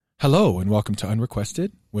Hello and welcome to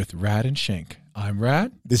Unrequested with Rad and Shank. I'm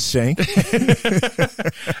Rad. This Shank.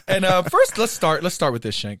 And first, let's start with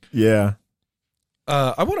this, Shank. Yeah.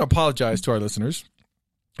 I want to apologize to our listeners.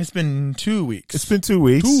 It's been 2 weeks. It's been 2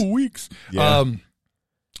 weeks. 2 weeks. Yeah.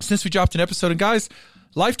 Since we dropped an episode. And guys,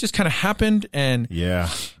 life just kind of happened. And yeah,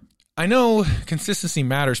 I know consistency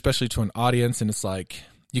matters, especially to an audience. And it's like,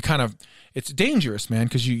 it's dangerous, man,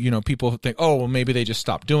 because you know, people think, oh, well, maybe they just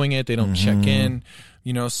stopped doing it. They don't check in,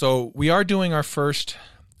 you know. So we are doing our first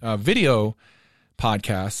video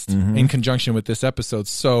podcast in conjunction with this episode.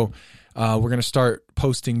 So we're going to start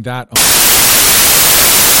posting that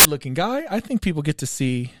on looking guy. I think people get to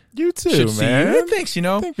see you too, man. Thanks, you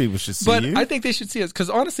know. I think people should see you. I think they should see us because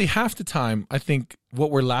honestly, half the time, I think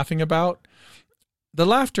what we're laughing about, the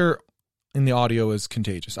laughter in the audio is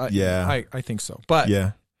contagious. I think so. But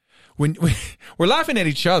yeah. When we're laughing at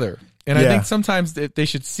each other, and I think sometimes they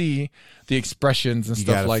should see the expressions and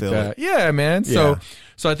stuff like that. Yeah, man. So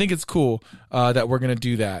I think it's cool that we're gonna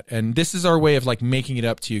do that, and this is our way of like making it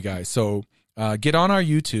up to you guys. So get on our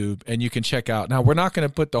YouTube and you can check out. Now we're not gonna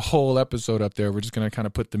put the whole episode up there. We're just gonna kind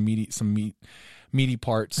of put the meaty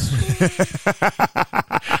parts.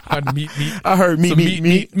 I heard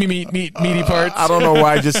meaty parts. I don't know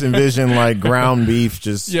why I just envisioned like ground beef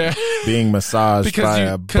just being massaged by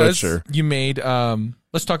a butcher. You made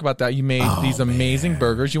let's talk about that. You made these amazing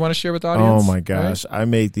burgers. You want to share with the audience? Oh my gosh. Right? I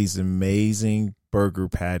made these amazing burger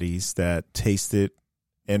patties that tasted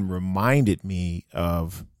and reminded me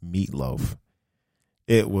of meatloaf.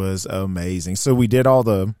 It was amazing. So we did all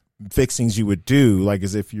the fixings you would do like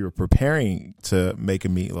as if you were preparing to make a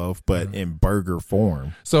meatloaf, but in burger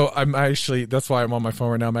form. So that's why I'm on my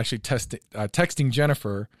phone right now. I'm actually texting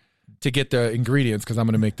Jennifer to get the ingredients because I'm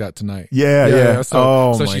going to make that tonight. Yeah.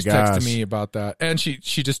 So she's texting me about that, and she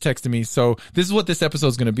just texted me. So this is what this episode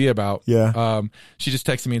is going to be about. Yeah. She just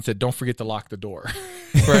texted me and said, "Don't forget to lock the door."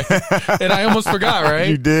 Right. And I almost forgot. Right.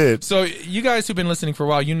 You did. So you guys who've been listening for a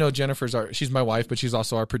while, you know she's my wife, but she's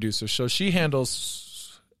also our producer. So she handles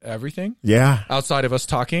everything outside of us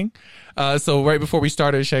talking. So right before we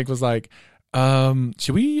started, Shank was like,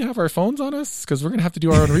 should we have our phones on us because we're gonna have to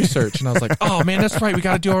do our own research? And I was like, oh man, that's right, we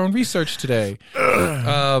got to do our own research today.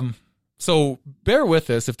 So bear with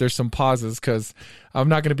us if there's some pauses because I'm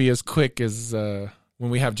not gonna be as quick as when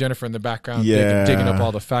we have Jennifer in the background digging up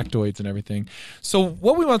all the factoids and everything. So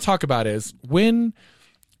what we want to talk about is when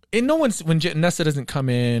Nessa doesn't come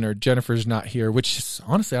in or Jennifer's not here, which is,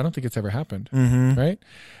 honestly, I don't think it's ever happened, right?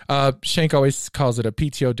 Shank always calls it a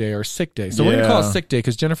PTO day or sick day. So we're going to call it sick day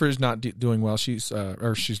because Jennifer is not doing well. She's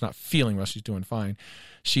not feeling well. She's doing fine.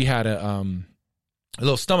 She had a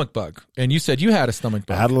little stomach bug. And you said you had a stomach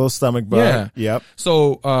bug. I had a little stomach bug. Yeah. Yep.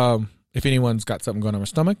 So if anyone's got something going on with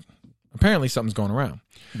stomach, apparently something's going around.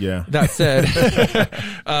 Yeah. That said,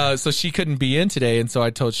 so she couldn't be in today. And so I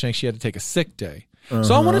told Shank she had to take a sick day.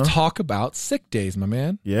 So I want to talk about sick days, my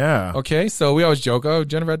man. Yeah. Okay. So we always joke, oh,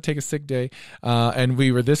 Jennifer had to take a sick day. And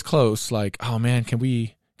we were this close, like, oh man, can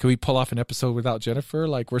we pull off an episode without Jennifer?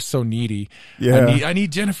 Like, we're so needy. Yeah. I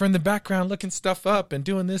need Jennifer in the background looking stuff up and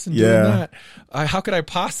doing this and doing that. How could I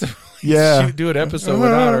possibly do an episode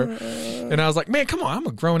without her? And I was like, man, come on, I'm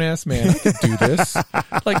a grown ass man. I can do this.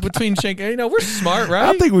 Like between Shank, we're smart,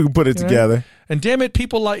 right? I think we can put it together. And damn it,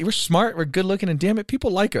 we're smart, we're good looking, and damn it, people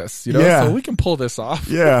like us, so we can pull this off.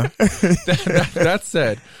 Yeah. That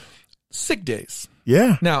said, sick days.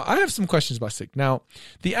 Yeah. Now, I have some questions about sick. Now,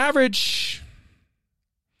 the average,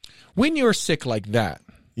 when you're sick like that,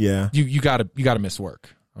 you gotta miss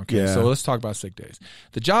work. Okay. Yeah. So let's talk about sick days.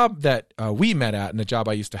 The job that we met at and the job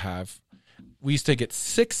I used to have, we used to get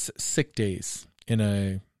 6 sick days in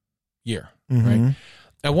a year, right?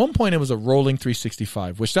 At one point, it was a rolling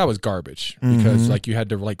 365, which that was garbage because like you had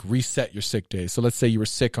to like reset your sick days. So let's say you were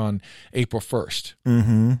sick on April 1st.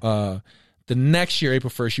 The next year,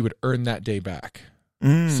 April 1st, you would earn that day back.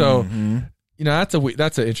 So, that's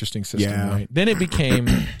an interesting system, right? Then it became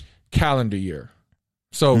calendar year.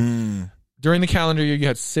 So during the calendar year, you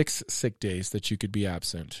had 6 sick days that you could be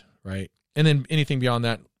absent, right? And then anything beyond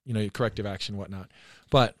that, corrective action, whatnot.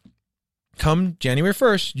 But come January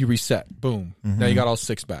 1st, you reset. Boom. Now you got all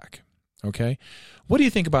 6 back. Okay. What do you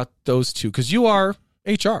think about those two? Because you are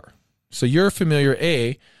HR. So you're familiar,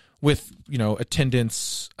 with,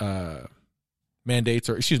 attendance mandates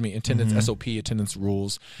attendance SOP, attendance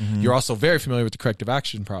rules. You're also very familiar with the corrective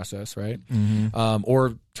action process, right?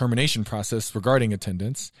 Or termination process regarding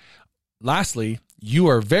attendance. Lastly, you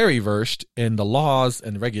are very versed in the laws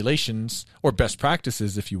and regulations, or best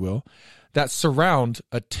practices, if you will, that surround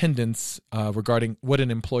attendance regarding what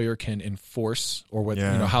an employer can enforce or what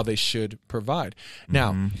how they should provide.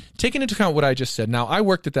 Now, taking into account what I just said, now I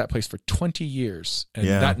worked at that place for 20 years, and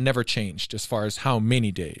that never changed as far as how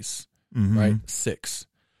many days, right? 6.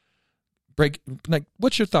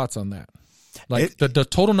 What's your thoughts on that? Like the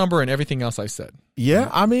total number and everything else I said. Yeah,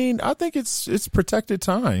 I mean, I think it's protected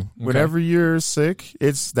time. Okay. Whenever you're sick,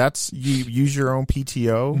 you use your own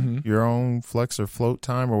PTO, your own flex or float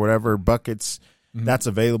time or whatever buckets that's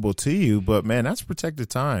available to you. But man, that's protected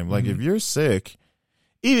time. Like if you're sick,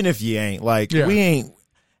 even if you ain't, like we ain't.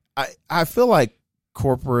 I feel like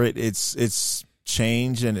corporate, it's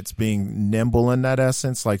change and it's being nimble in that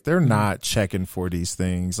essence. Like they're not checking for these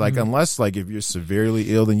things. Like unless like if you're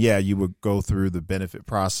severely ill, then you would go through the benefit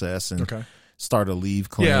process and start a leave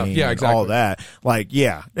claim. Exactly. All that. Like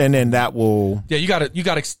and then that will. Yeah, you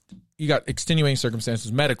got extenuating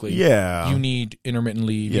circumstances medically. Yeah, you need intermittent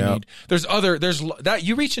leave. You need. There's that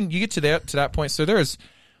you get to that point. So there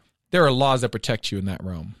are laws that protect you in that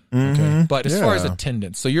realm. Okay, but as far as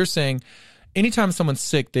attendance, so you're saying anytime someone's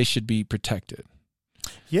sick, they should be protected.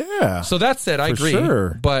 Yeah. So that said, I agree.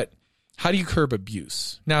 Sure. But how do you curb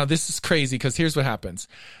abuse? Now, this is crazy because here's what happens.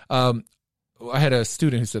 I had a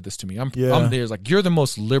student who said this to me. I'm there, like, you're the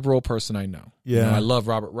most liberal person I know. Yeah. You know, I love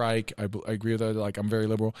Robert Reich. I agree with her. Like, I'm very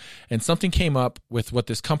liberal. And something came up with what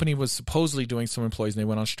this company was supposedly doing to some employees, and they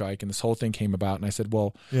went on strike, and this whole thing came about. And I said,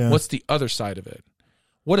 well, what's the other side of it?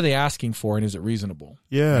 What are they asking for, and is it reasonable?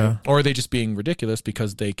 Yeah. Right? Or are they just being ridiculous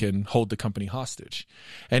because they can hold the company hostage?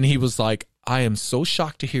 And he was like, I am so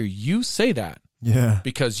shocked to hear you say that. Yeah.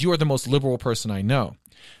 Because you are the most liberal person I know.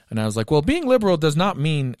 And I was like, well, being liberal does not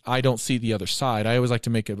mean I don't see the other side. I always like to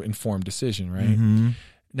make an informed decision, right?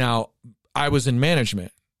 Now, I was in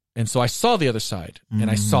management, and so I saw the other side,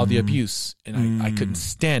 and I saw the abuse, and I couldn't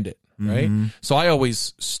stand it, right? So I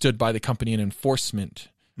always stood by the company in enforcement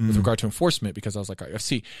with regard to enforcement, because I was like,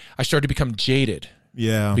 I started to become jaded.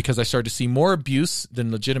 Yeah. Because I started to see more abuse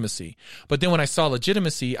than legitimacy. But then when I saw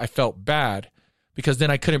legitimacy, I felt bad because then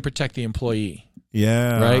I couldn't protect the employee.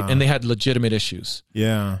 Yeah. Right. And they had legitimate issues.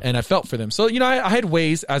 Yeah. And I felt for them. So, I had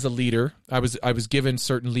ways as a leader. I was given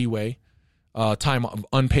certain leeway,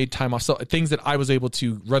 unpaid time off. So things that I was able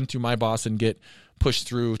to run through my boss and get pushed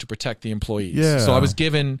through to protect the employees. Yeah. So I was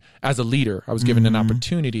given, as a leader, I was given an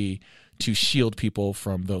opportunity to shield people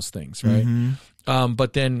from those things. Right.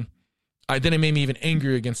 But then it made me even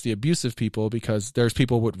angrier against the abusive people, because there's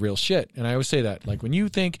people with real shit. And I always say that, like, when you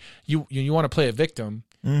think you want to play a victim,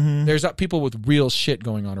 there's people with real shit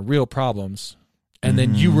going on, or real problems, and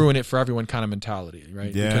then you ruin it for everyone kind of mentality,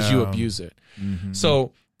 right? Yeah. Because you abuse it.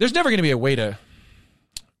 So there's never going to be a way to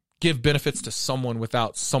give benefits to someone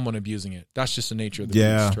without someone abusing it. That's just the nature of the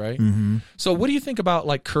beast, right? So what do you think about,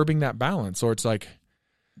 like, curbing that balance? Or it's like,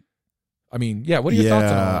 I mean, what are your thoughts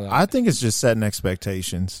on all that? I think it's just setting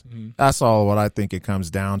expectations. That's all what I think it comes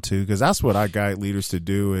down to, because that's what I guide leaders to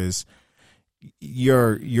do. Is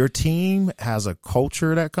your team has a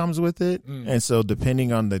culture that comes with it, and so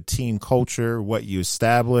depending on the team culture, what you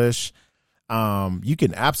establish, you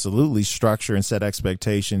can absolutely structure and set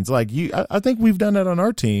expectations. Like I think we've done that on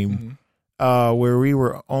our team, where we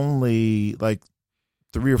were only like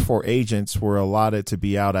 3 or 4 agents were allotted to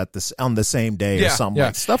be out on the same day or something,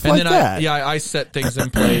 like stuff and like then that. I set things in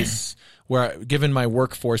place where, given my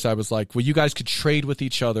workforce, I was like, well, you guys could trade with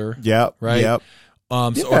each other. Right.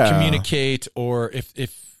 Or communicate, or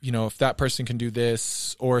if that person can do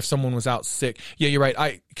this, or if someone was out sick. Yeah, you're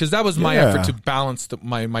right. Because that was my effort to balance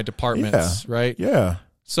my departments. Right. Yeah.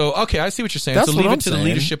 So, okay, I see what you're saying. That's so leave it to the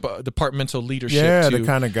leadership, departmental leadership. Yeah, to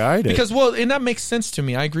kind of guide it. Because, and that makes sense to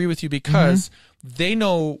me. I agree with you, because they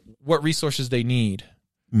know what resources they need.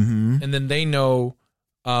 And then they know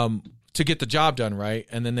to get the job done, right?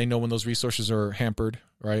 And then they know when those resources are hampered,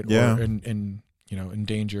 right? Yeah. Or in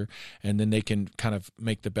danger. And then they can kind of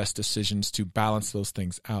make the best decisions to balance those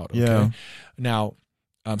things out. Okay? Yeah. Now,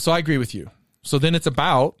 so I agree with you. So then it's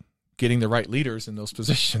about getting the right leaders in those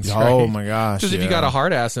positions. Oh right? my gosh. Because if you got a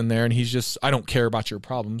hard ass in there and he's just, I don't care about your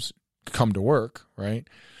problems, come to work, right?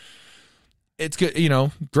 It's good,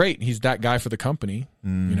 great. He's that guy for the company,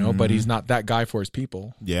 but he's not that guy for his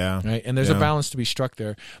people. Yeah. Right. And there's a balance to be struck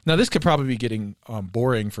there. Now, this could probably be getting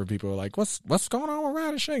boring for people who are like, what's going on with Rad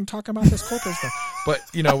and Shane talking about this corporate stuff? But,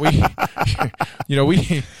 we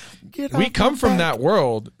come from that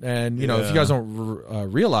world. And, if you guys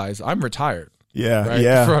don't realize, I'm retired. Yeah,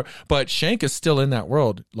 right? But Shank is still in that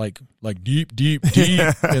world, like deep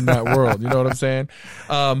in that world. You know what I'm saying?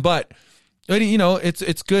 But You know,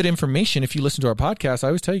 it's good information. If you listen to our podcast, I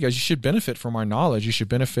always tell you guys, you should benefit from our knowledge. You should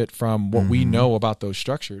benefit from what we know about those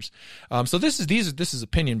structures. So this is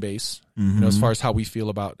opinion based, you know, as far as how we feel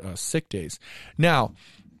about sick days. Now,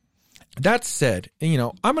 that said, you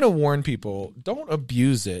know, I'm going to warn people, don't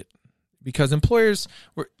abuse it, because employers,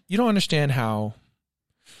 you don't understand how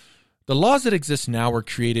the laws that exist now were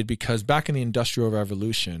created because back in the Industrial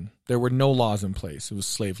Revolution, there were no laws in place. It was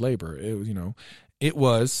slave labor. It was, you know, it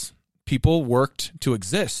was people worked to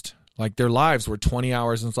exist. Like their lives were 20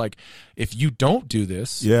 hours. And it's like, if you don't do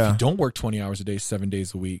this, if you don't work 20 hours a day, 7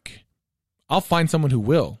 days a week, I'll find someone who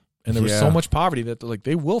will. And there was so much poverty that like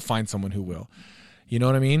they will find someone who will. You know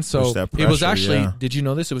what I mean? So it was actually, did you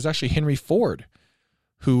know this? It was actually Henry Ford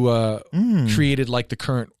who created like the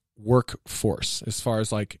current workforce, as far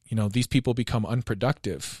as like, you know, these people become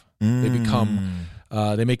unproductive. They become,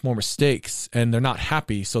 they make more mistakes and they're not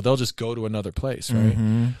happy. So they'll just go to another place.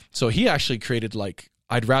 Right. So he actually created like,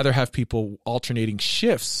 I'd rather have people alternating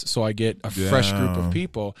shifts so I get a fresh group of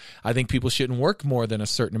people. I think people shouldn't work more than a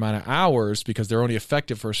certain amount of hours because they're only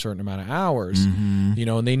effective for a certain amount of hours, you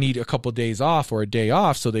know, and they need a couple of days off or a day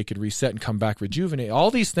off so they could reset and come back, rejuvenate,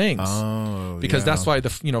 all these things. Because that's why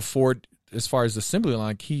Ford, as far as the assembly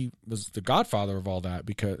line, he was the godfather of all that,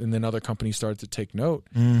 and then other companies started to take note.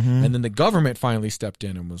 And then the government finally stepped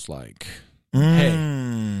in and was like, hey,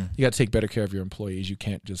 you got to take better care of your employees. You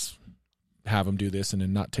can't just have them do this and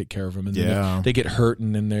then not take care of them, and then they get hurt,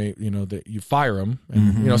 and then you fire them,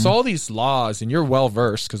 and you know, so all these laws, and you're well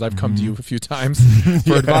versed because I've come to you a few times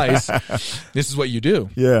for advice. This is what you do,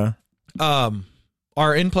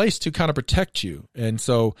 are in place to kind of protect you. And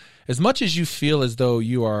so, as much as you feel as though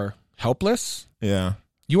you are helpless,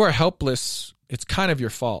 you are helpless. It's kind of your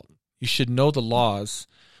fault. You should know the laws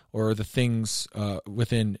or the things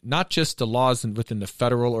within, not just the laws within the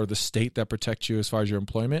federal or the state that protect you as far as your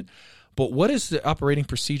employment, but what is the operating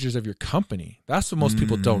procedures of your company? That's what most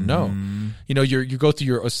people don't know. You know, you go through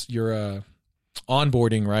your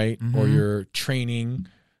onboarding, right, or your training,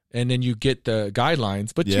 and then you get the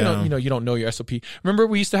guidelines. But you don't know your SOP. Remember,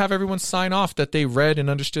 we used to have everyone sign off that they read and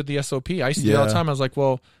understood the SOP. I used to do it all the time. I was like,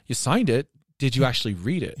 well, you signed it. Did you actually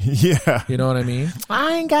read it? You know what I mean?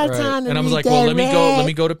 I ain't got time to And I was like, well, let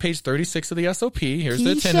me go to page 36 of the SOP. Here's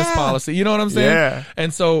the attendance policy. You know what I'm saying? Yeah.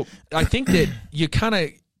 And so I think that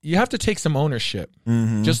you have to take some ownership.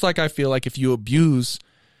 Just like I feel like if you abuse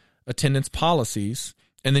attendance policies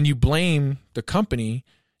and then you blame the company,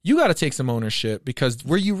 you got to take some ownership, because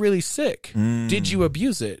were you really sick? Did you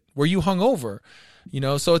abuse it? Were you hungover? You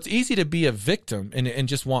know, so it's easy to be a victim and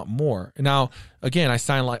just want more. Now, again, I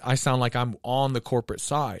sound like I'm on the corporate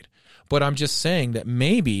side, but I'm just saying that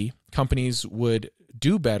maybe companies would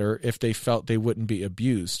do better if they felt they wouldn't be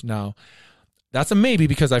abused. Now, that's a maybe,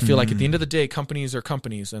 because I feel like at the end of the day, companies are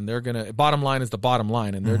companies, and bottom line is the bottom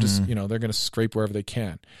line, and they're just, you know, they're going to scrape wherever they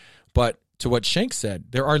can. But to what Shank said,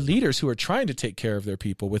 there are leaders who are trying to take care of their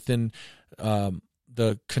people within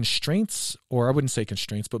the constraints, or I wouldn't say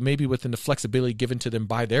constraints, but maybe within the flexibility given to them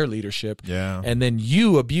by their leadership. And then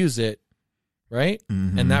you abuse it, right?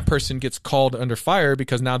 And that person gets called under fire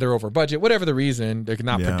because now they're over budget, whatever the reason, they're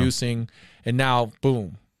not producing, and now,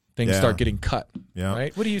 boom, things start getting cut.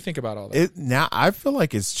 Right? What do you think about all that? Now I feel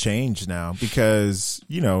like it's changed now because,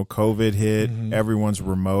 you know, COVID hit, everyone's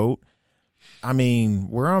remote. I mean,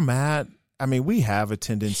 where I'm at, we have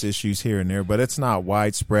attendance issues here and there, but it's not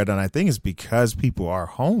widespread, and I think it's because people are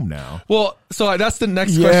home now. Well, so that's the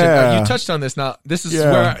next question. You touched on this. Now, this is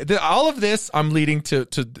where all of this I'm leading to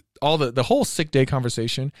all the whole sick day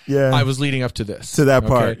conversation. I was leading up to this. To that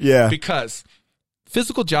part, because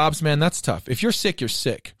physical jobs, man, that's tough. If you're sick, you're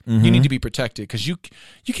sick. You need to be protected, because you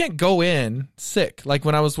can't go in sick. Like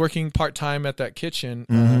when I was working part-time at that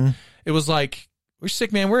kitchen, it was like, we're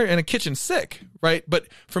sick, man. We're in a kitchen sick, right? But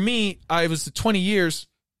for me, I was 20 years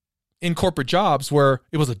in corporate jobs where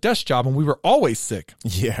it was a desk job and we were always sick.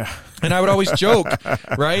 And I would always joke,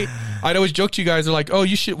 right? I'd always joke to you guys, they're like, oh,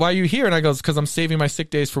 why are you here? And I go, because I'm saving my sick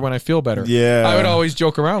days for when I feel better. I would always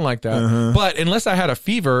joke around like that. But unless I had a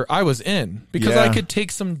fever, I was in, because I could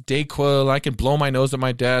take some Dayquil, I could blow my nose at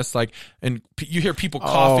my desk, and you hear people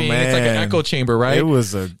coughing. It's like an echo chamber, right? It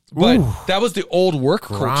was But that was the old work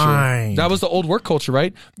culture. That was the old work culture,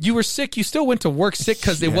 right? You were sick, you still went to work sick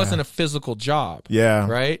because it wasn't a physical job.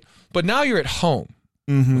 Right? But now you're at home.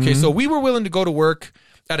 Okay, so we were willing to go to work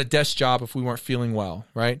at a desk job if we weren't feeling well,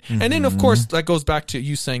 right? And then, of course, that goes back to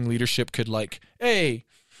you saying leadership could, like, hey,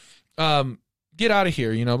 get out of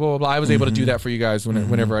here, you know, blah, blah, blah. I was able to do that for you guys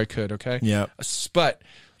whenever I could, okay? But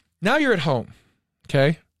now you're at home,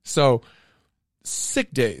 okay? So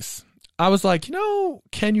sick days. I was like,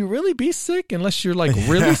 can you really be sick unless you're like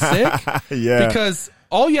really sick? Yeah. Because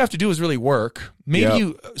all you have to do is really work.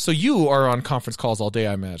 Maybe you are on conference calls all day,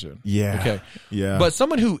 I imagine. Yeah. Okay. Yeah. But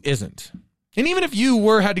someone who isn't, and even if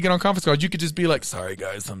you had to get on conference calls, you could just be like, sorry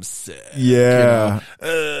guys, I'm sick. Yeah.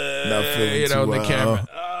 Not feeling too well. Camera.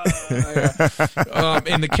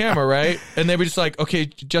 In the camera, right? And they were just like, okay,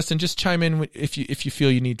 Justin, just chime in if you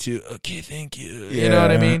feel you need to. Okay, thank you. Yeah. You know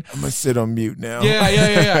what I mean? I'm gonna sit on mute now.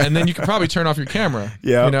 Yeah. And then you can probably turn off your camera.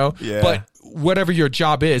 Yeah. Yeah. But whatever your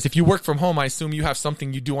job is, if you work from home, I assume you have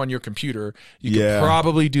something you do on your computer. You can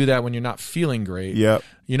probably do that when you're not feeling great. Yep.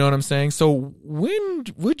 You know what I'm saying? So when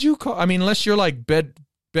would you call? I mean, unless you're like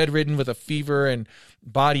bedridden with a fever and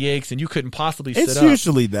body aches and you couldn't possibly sit up. It's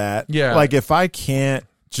usually that. Yeah. Like if I can't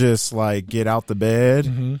just like get out the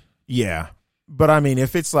bed, yeah. But I mean,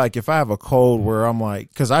 if it's like if I have a cold where I'm like,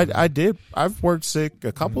 because I've worked sick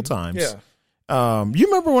a couple times. Yeah. You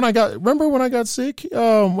remember when I got sick?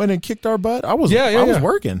 When it kicked our butt, I was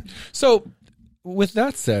working. So with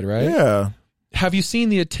that said, right? Yeah. Have you seen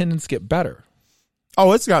the attendance get better?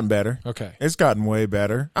 Oh, it's gotten better. Okay. It's gotten way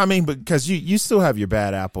better. I mean, because you still have your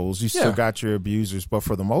bad apples. You still got your abusers. But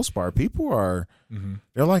for the most part, people are,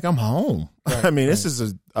 they're like, I'm home. Right, I mean, this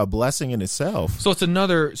is a blessing in itself. So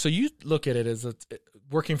so you look at it as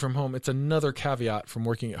working from home. It's another caveat from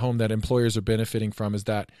working at home that employers are benefiting from is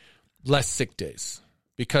that less sick days.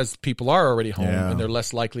 Because people are already home and they're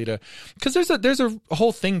less likely to, because there's a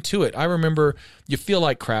whole thing to it. I remember you feel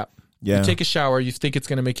like crap. Yeah. You take a shower, you think it's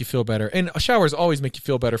going to make you feel better. And showers always make you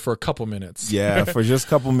feel better for a couple minutes. Yeah, for just a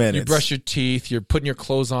couple minutes. You brush your teeth, you're putting your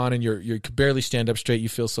clothes on, and you can barely stand up straight. You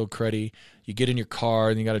feel so cruddy. You get in your car,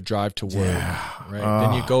 and you got to drive to work. Right?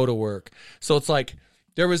 Then you go to work. So it's like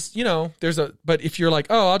there was, but if you're like,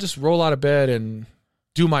 oh, I'll just roll out of bed and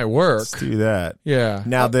do my work. Let's do that. Yeah.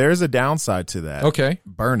 Now, there's a downside to that. Okay.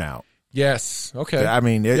 Burnout. Yes. Okay. I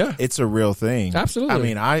mean, it's a real thing. Absolutely. I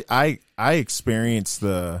mean, I experienced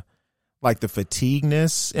the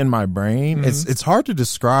fatigueness in my brain. It's hard to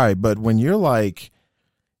describe, but when you're like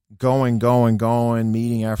going,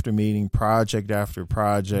 meeting after meeting, project after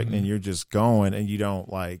project, and you're just going and you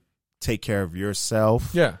don't like take care of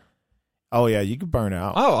yourself. Yeah. Oh yeah, you could burn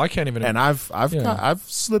out. Oh, I can't even. And I've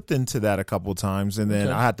slipped into that a couple times, and then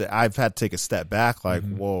I've had to take a step back. Like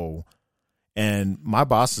whoa. And my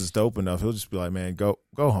boss is dope enough. He'll just be like, man, go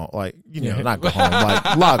home. Like, not go home.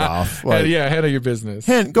 Like, log off. Like, handle your business.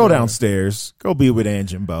 Go downstairs. Go be with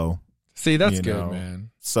Ange and Bo. See, that's good,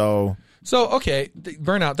 man. So okay.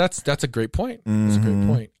 Burnout, that's a great point. That's a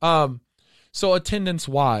great point. So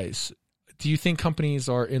attendance-wise, do you think companies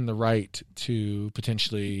are in the right to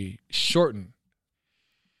potentially shorten?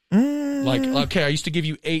 Like, okay, I used to give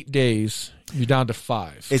you 8 days. You're down to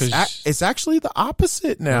 5. It's actually the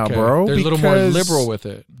opposite now, bro. They're a little more liberal with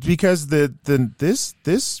it because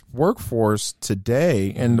this workforce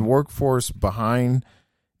today and the workforce behind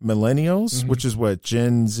millennials, which is what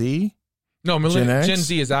Gen Z. No, Gen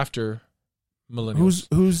Z is after millennials.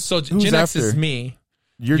 Who's Gen X after? Is me.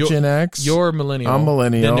 You're Gen X. You're millennial. I'm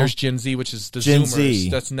millennial. Then there's Gen Z, which is the Gen Zoomers. Z.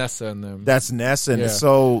 That's Nessa and them. That's Nessa. Yeah.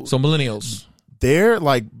 So millennials. They're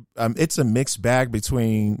like, it's a mixed bag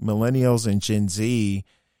between millennials and Gen Z,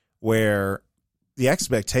 where the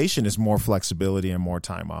expectation is more flexibility and more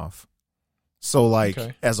time off. So like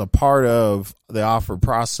as a part of the offer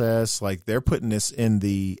process, like they're putting this in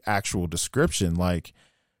the actual description, like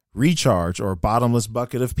recharge or bottomless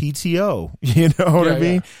bucket of PTO. You know what I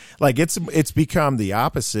mean? Yeah. Like it's become the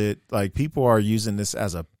opposite. Like people are using this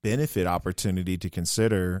as a benefit opportunity to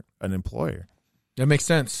consider an employer. That makes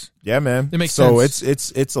sense. Yeah, man. It makes sense.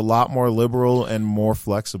 So it's a lot more liberal and more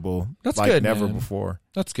flexible. That's like good, never man. before.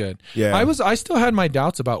 That's good. Yeah. I still had my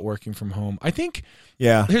doubts about working from home. I think.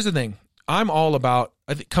 Yeah. Here's the thing. I'm all about.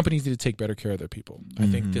 I think companies need to take better care of their people. I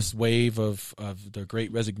think this wave of the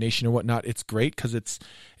Great Resignation and whatnot, it's great because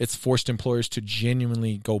it's forced employers to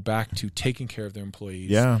genuinely go back to taking care of their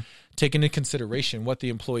employees. Yeah. Taking into consideration what the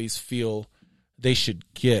employees feel they should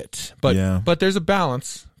get. But there's a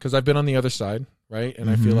balance because I've been on the other side. Right. And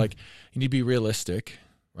I feel like you need to be realistic,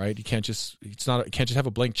 right? You can't just have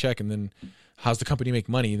a blank check and then how's the company make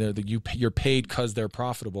money? You're paid because they're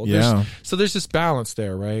profitable. Yeah. So there's this balance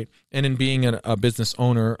there, right? And in being a business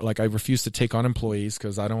owner, like I refuse to take on employees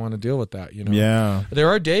because I don't want to deal with that, Yeah. There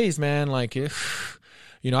are days, man, like if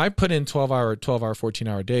I put in 12-hour,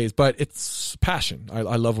 14-hour days, but it's passion. I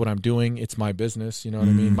love what I'm doing. It's my business. You know what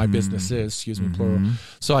I mean? My business is, plural.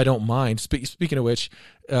 So I don't mind. Speaking of which,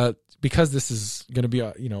 because this is going to be,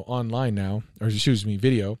 online now, or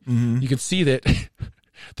video, you can see that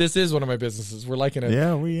This is one of my businesses. We're like in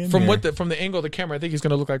a from the angle of the camera. I think he's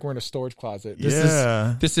going to look like we're in a storage closet.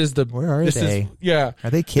 This is the where are they? Are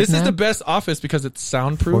they kidnapped? This is the best office because it's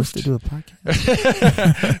soundproof. Forced to do a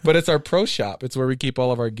podcast. But it's our pro shop. It's where we keep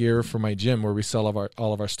all of our gear for my gym, where we sell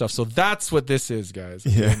all of our stuff. So that's what this is, guys.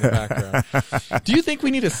 Yeah. In the background. Do you think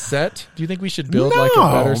we need a set? Do you think we should build like a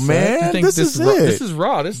better set? Man, do you think this is it. This is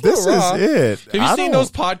raw. This is it. Have you seen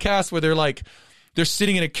those podcasts where they're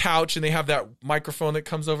sitting in a couch and they have that microphone that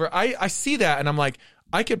comes over? I see that and I'm like,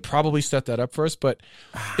 I could probably set that up for us, but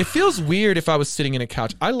it feels weird if I was sitting in a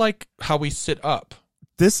couch. I like how we sit up.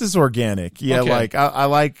 This is organic. Yeah, okay. Like I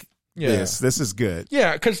like this. This is good.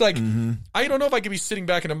 Yeah, because I don't know if I could be sitting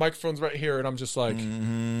back and the microphone's right here and I'm just like,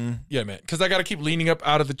 yeah, man. Because I got to keep leaning up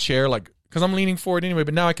out of the chair, like, because I'm leaning forward anyway,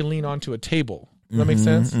 but now I can lean onto a table. Does that make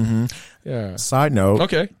sense? Yeah. Side note.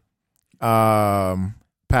 Okay.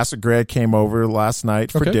 Pastor Greg came over last night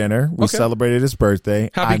for dinner. We celebrated his birthday.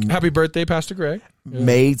 Happy birthday, Pastor Greg. Yeah.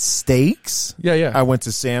 Made steaks. Yeah. I went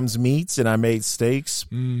to Sam's Meats and I made steaks.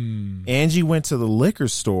 Angie went to the liquor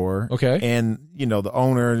store. Okay. And, the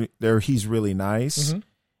owner there, he's really nice.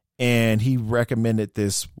 And he recommended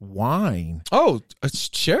this wine. Oh,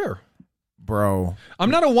 share. Bro. I'm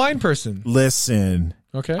not a wine person. Listen.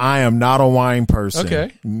 Okay. I am not a wine person.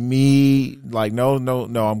 Okay. Me, like, no,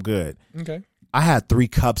 I'm good. Okay. I had 3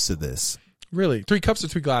 cups of this. Really? 3 cups or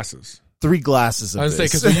 3 glasses? 3 glasses of this. I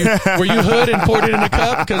was going to say, because were you hood and poured it in a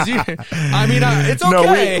cup? Because it's okay.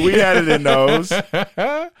 No, we had it in those.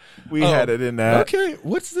 We had it in that. Okay.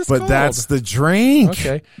 What's this called? But that's the drink.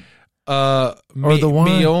 Okay. Or the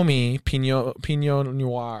wine. Meiomi Pinot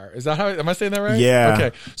Noir. Is that how, am I saying that right? Yeah.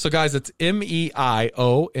 Okay. So guys, it's MEIOMI.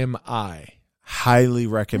 Highly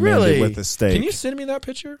recommended with the steak. Can you send me that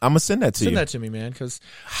picture? I'm gonna send that to you. Send that to me, man, because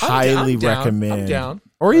highly recommend. I'm down.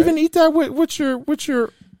 Or even eat that with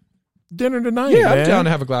your dinner tonight. Yeah, man. I'm down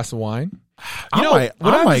to have a glass of wine. I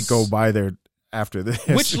might go by there after this.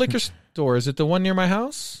 Which liquor store is it? The one near my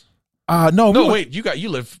house? No. Wait. You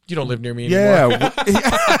don't live near me anymore.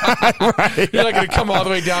 Yeah. Right. You're not gonna come all the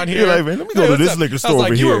way down here. You're like, man, let me go to this liquor store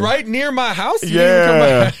over here. You were right near my house.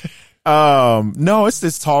 Yeah. No, it's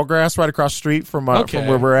this tall grass right across the street from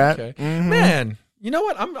where we're at. Okay. Man, you know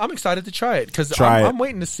what? I'm excited to try it because I'm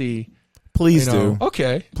waiting to see. Please do.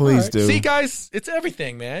 Okay. Please do. See, guys, it's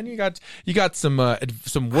everything, man. You got some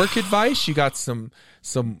work advice. You got some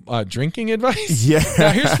drinking advice. Yeah. Now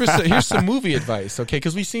here's some movie advice. Okay,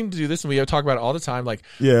 because we seem to do this and we talk about it all the time. Like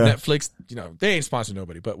Netflix, they ain't sponsoring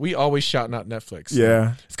nobody, but we always shouting out Netflix.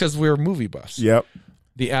 Yeah. It's because we're movie buffs. Yep.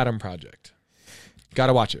 The Adam Project. Got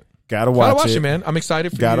to watch it. Gotta watch it, man. I'm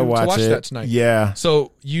excited for you to watch that tonight. Yeah.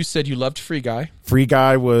 So you said you loved Free Guy. Free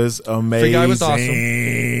Guy was amazing. Free Guy was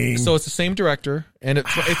awesome. So it's the same director, and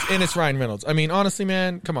it's Ryan Reynolds. I mean, honestly,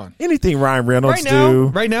 man, come on. Anything Ryan Reynolds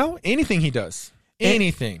right now, anything he does,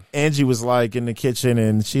 anything. Angie was like in the kitchen,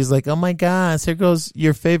 and she's like, "Oh my gosh, here goes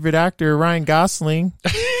your favorite actor, Ryan Gosling."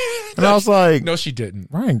 And I was like, no, she didn't.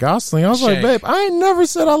 Ryan Gosling. I was like, babe, I ain't never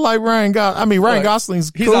said I like Ryan Gosling. I mean, Ryan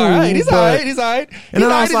Gosling's cool. He's all right. He's all right. And then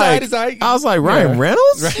I was like, Ryan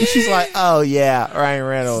Reynolds? Right. And she's like, oh, yeah, Ryan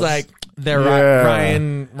Reynolds. It's like, they're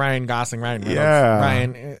Ryan Gosling, Ryan Reynolds. Yeah.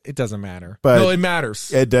 Ryan, it doesn't matter. But no, it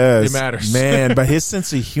matters. It does. It matters. Man, but his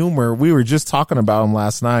sense of humor, we were just talking about him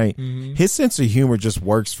last night. His sense of humor just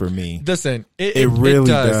works for me. Listen, it really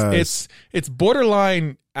does. It's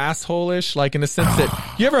borderline asshole-ish, like in the sense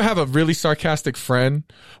that you ever have a really sarcastic friend,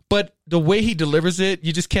 but the way he delivers it,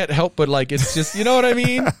 you just can't help but like, it's just, you know what I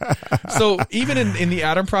mean? So even in the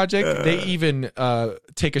Adam Project, they even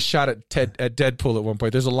take a shot at Deadpool at one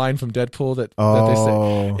point. There's a line from Deadpool that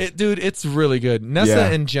they say. Dude, it's really good. Nessa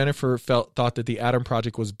and Jennifer thought that the Adam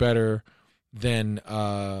Project was better than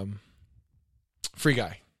Free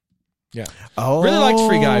Guy. Yeah. Oh. Really liked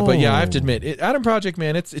Free Guy, but yeah, I have to admit, Adam Project,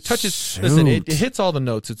 man, it touches. Shoot. Listen, it hits all the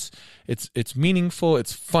notes. It's meaningful.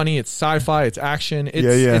 It's funny. It's sci-fi. It's action.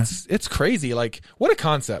 It's crazy. Like, what a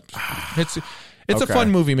concept. It's a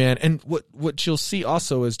fun movie, man. And what you'll see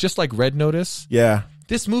also is just like Red Notice. Yeah.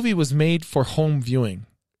 This movie was made for home viewing,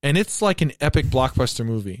 and it's like an epic blockbuster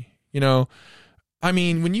movie. I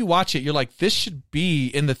mean, when you watch it, you're like, this should be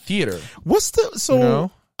in the theater.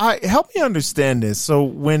 Help me understand this. So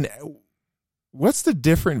what's the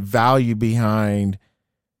different value behind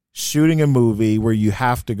shooting a movie where you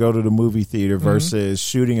have to go to the movie theater versus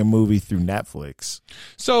shooting a movie through Netflix?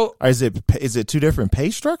 So is it two different pay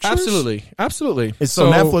structures? Absolutely. And so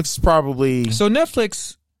Netflix probably.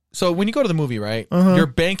 So when you go to the movie, right, you're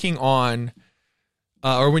banking on,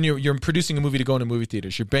 or when you're producing a movie to go into movie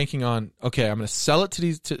theaters, you're banking on, okay, I'm going to sell it to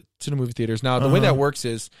the movie theaters. Now the way that works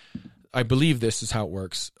is, I believe this is how it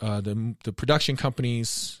works. The production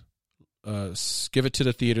companies give it to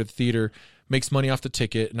the theater makes money off the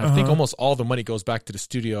ticket, and I think almost all the money goes back to the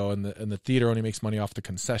studio, and the theater only makes money off the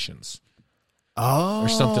concessions. Oh, or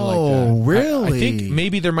something like that. Really? I think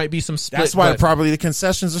maybe there might be some split. That's why probably the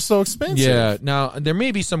concessions are so expensive. Yeah. Now there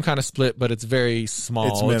may be some kind of split, but it's very small.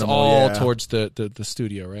 It's minimal, all towards the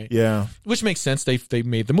studio, right? Yeah. Which makes sense. They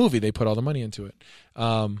made the movie. They put all the money into it.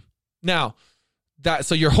 Now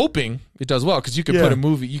so you're hoping it does well, because you could put a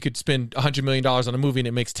movie. You could spend $100 million on a movie and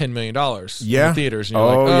it makes $10 million. In the theaters. And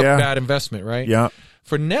you're bad investment, right? Yeah.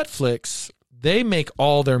 For Netflix, they make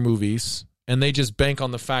all their movies and they just bank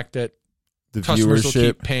on the fact that the customers will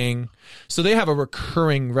keep paying, so they have a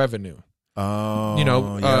recurring revenue.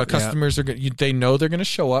 Customers are they know they're going to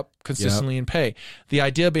show up consistently and pay. The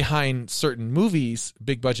idea behind certain movies,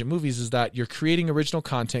 big budget movies, is that you're creating original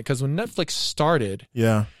content. Because when Netflix started,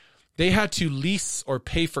 they had to lease or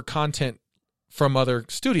pay for content from other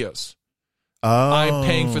studios. I'm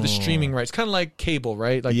paying for the streaming rights, kind of like cable,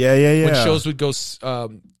 right? Like when shows would go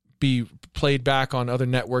be played back on other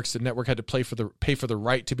networks, the network had to pay for the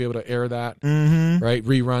right to be able to air that, right?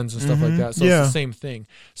 Reruns and stuff like that. So it's the same thing.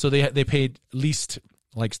 So they paid leased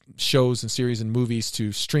like shows and series and movies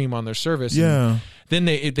to stream on their service. Yeah. And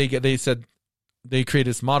then they said they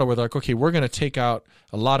created this model where they're like, okay, we're going to take out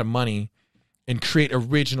a lot of money and create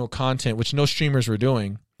original content, which no streamers were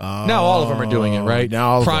doing. Now all of them are doing it, right?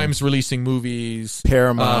 Now Prime's releasing movies.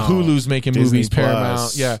 Paramount. Hulu's making Disney movies. Plus.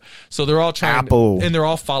 Paramount. Yeah. So they're all trying Apple. and they're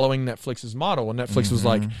all following Netflix's model. And Netflix was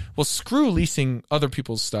like, well, screw leasing other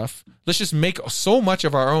people's stuff. Let's just make so much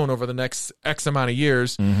of our own over the next X amount of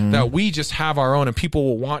years that we just have our own, and people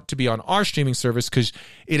will want to be on our streaming service because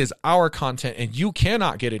it is our content and you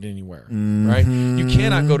cannot get it anywhere, right? You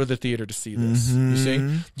cannot go to the theater to see this. You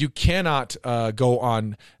see? You cannot go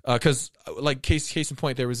on, because like case in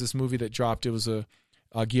point, there was this movie that dropped. It was a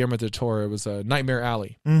Guillermo del Toro. It was a Nightmare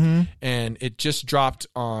Alley, and it just dropped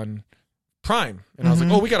on Prime. And I was like,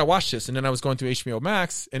 oh, we got to watch this. And then I was going through HBO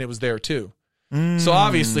Max, and it was there too. So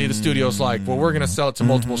obviously the studio's like, well, we're going to sell it to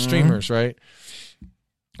multiple streamers, right?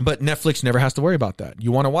 But Netflix never has to worry about that.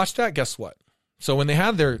 You want to watch that? Guess what? So when they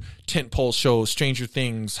have their tentpole shows, Stranger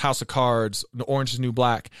Things, House of Cards, Orange is the New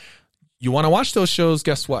Black, you want to watch those shows?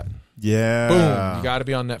 Guess what? Yeah. Boom. You got to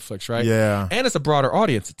be on Netflix, right? Yeah. And it's a broader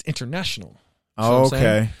audience. It's international. Oh,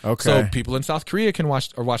 okay. Okay. So people in South Korea can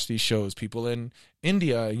watch these shows. People in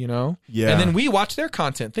India, Yeah. And then we watch their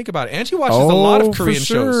content. Think about it. Angie watches a lot of Korean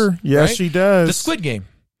shows. Yes, right? she does. The Squid Game.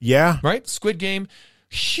 Yeah. Right? Squid Game,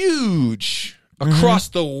 huge across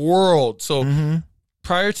the world. So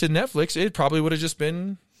prior to Netflix, it probably would have just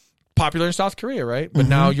been popular in South Korea, right? But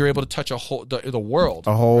now you're able to touch the world.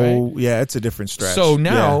 Right? Yeah, it's a different stretch. So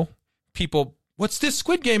now people, what's this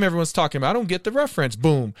Squid Game everyone's talking about? I don't get the reference.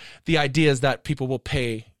 Boom. The idea is that people will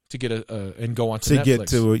pay to get and go onto Netflix.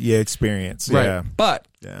 To get to experience. Right. Yeah. But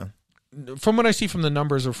from what I see from the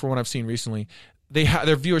numbers or from what I've seen recently, their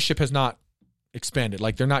viewership has not expanded.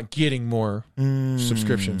 Like they're not getting more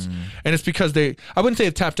subscriptions. And it's because I wouldn't say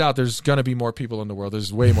it tapped out. There's going to be more people in the world.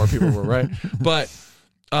 There's way more people, right? But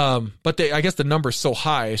I guess the number's so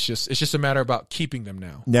high. It's just a matter about keeping them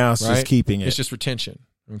now. Now it's just keeping it. It's just retention.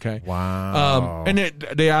 Okay. Wow. And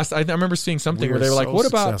they asked. I remember seeing something where they were like, "What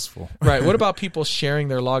about successful. Right? What about people sharing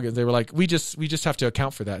their logins?" They were like, "We just have to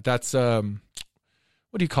account for that. That's what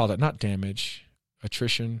do you call that? Not damage,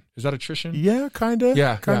 attrition. Is that attrition? Yeah, kind of.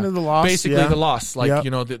 Yeah, kind of the loss. Basically, the loss. Like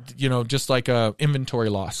just like a inventory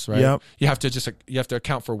loss, right? Yep. You have to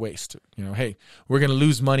account for waste. Hey, we're going to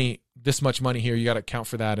lose money. This much money here, you got to account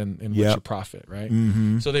for that and what's your profit, right?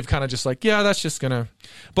 So they've kind of just like, that's just gonna.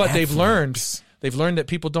 But Netflix. They've learned that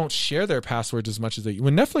people don't share their passwords as much as they.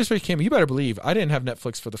 When Netflix first came, you better believe I didn't have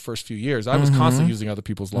Netflix for the first few years. I was constantly using other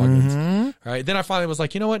people's logins. Right? Then I finally was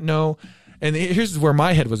like, you know what? No. And here's where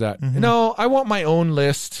my head was at. No, I want my own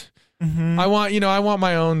list. I want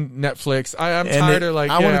my own Netflix. I'm tired of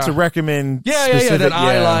I wanted to recommend. That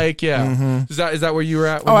I like. Yeah. Is that where you were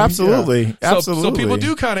at? Absolutely. Absolutely. So people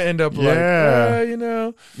do kind of end up like,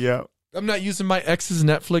 Yeah. I'm not using my ex's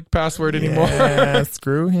Netflix password anymore. Yeah,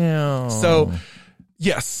 screw him. So,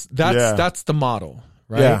 yes, that's the model,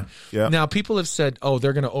 right? Yeah. Now, people have said,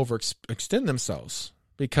 they're going to overextend themselves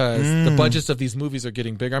because the budgets of these movies are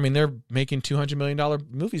getting bigger. I mean, they're making $200 million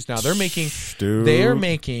movies now. They're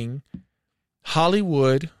making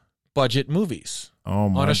Hollywood budget movies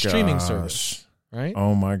on a streaming service, right?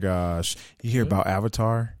 Oh my gosh! You hear about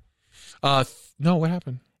Avatar? No, what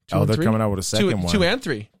happened? They're coming out with a second one. 2 and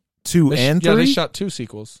 3. 2 and 3? Yeah, they shot 2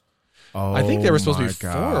 sequels. I think there were supposed to be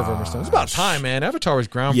 4 of them or something. It's about time, man. Avatar was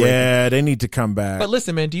groundbreaking. Yeah, they need to come back. But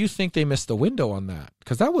listen, man, do you think they missed the window on that?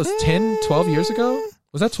 Because that was 10, 12 years ago?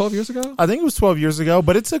 Was that 12 years ago? I think it was 12 years ago,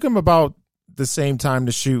 but it took them about the same time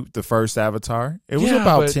to shoot the first Avatar. It was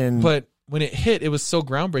about 10. But when it hit, it was so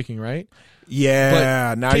groundbreaking, right?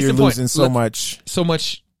 Yeah, but now you're losing so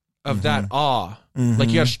much of that awe. Like,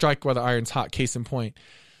 you got to strike while the iron's hot. Case in point,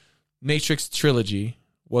 Matrix trilogy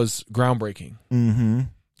was groundbreaking.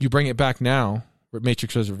 You bring it back now,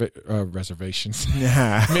 Matrix Reservations,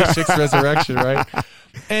 Matrix Resurrection, right?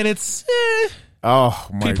 And it's oh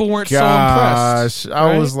my people weren't gosh. so impressed.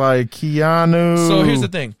 Right? I was like, Keanu. So here's the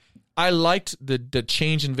thing: I liked the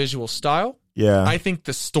change in visual style. Yeah, I think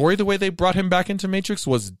the story, the way they brought him back into Matrix,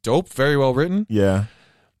 was dope. Very well written. Yeah.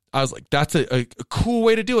 I was like, that's a cool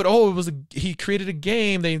way to do it. Oh, he created a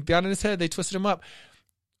game. They got in his head. They twisted him up.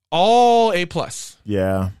 All A+.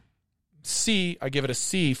 Yeah. C, I give it a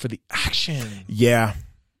C for the action. Yeah.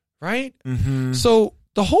 Right? So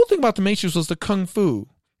the whole thing about the Matrix was the kung fu.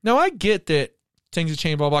 Now, I get that things have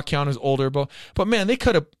changed, blah, blah, Keanu's older, but man, they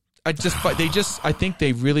could have, I think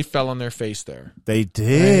they really fell on their face there. They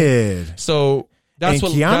did. Right? So that's and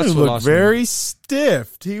what Keanu that's what looked very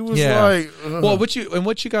stiff. He was like,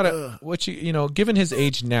 ugh. Well, given his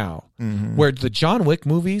age now, where the John Wick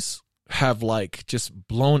movies have like just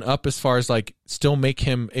blown up as far as like still make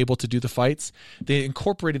him able to do the fights, they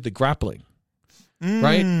incorporated the grappling.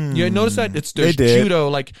 Right? You notice that there's judo,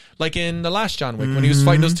 like in the last John Wick when he was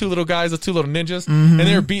fighting those 2 little guys, the 2 little ninjas, and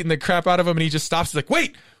they were beating the crap out of him, and he just stops. He's like,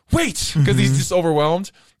 wait, because he's just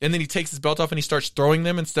overwhelmed, and then he takes his belt off and he starts throwing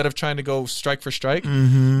them instead of trying to go strike for strike.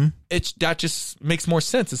 That just makes more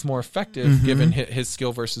sense. It's more effective given his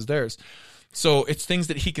skill versus theirs. So it's things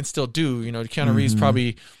that he can still do. You know, Keanu Reeves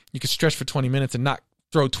probably you could stretch for 20 minutes and not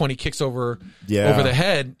throw 20 kicks over the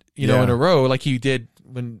head, in a row like he did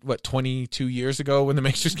 22 years ago when the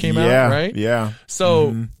Matrix came out, right? Yeah.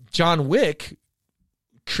 So John Wick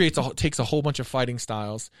takes a whole bunch of fighting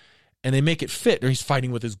styles and they make it fit, or he's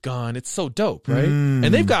fighting with his gun. It's so dope, right? And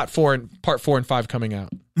they've got part 4 and 5 coming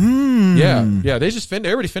out. Yeah.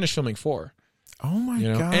 They already finished filming 4. Oh my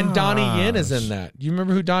god! And Donnie Yen is in that. You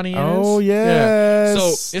remember who Donnie Yen is? Oh yes. Yeah. So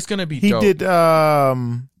it's gonna be. He dope. did.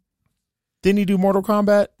 Didn't he do Mortal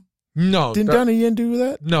Kombat? No. Didn't Donnie Yen do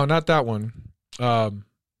that? No, not that one.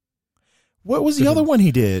 What was the other one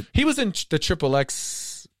he did? He was in the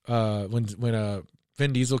XXX when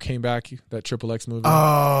Vin Diesel came back, that XXX movie.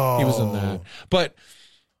 Oh, he was in that. But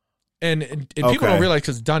and people don't realize,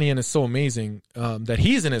 because Donnie Yen is so amazing, that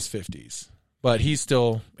he's in his 50s. But he's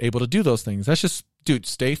still able to do those things. That's just, dude,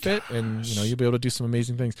 stay fit and, you'll be able to do some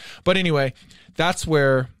amazing things. But anyway, that's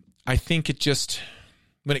where I think it just,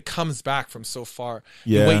 when it comes back from so far,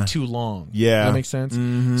 you wait too long. Yeah. Does that make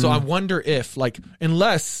sense? So I wonder if,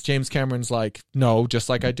 unless James Cameron's like, no, just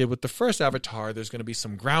like I did with the first Avatar, there's going to be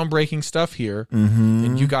some groundbreaking stuff here,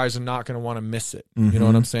 and you guys are not going to want to miss it. You know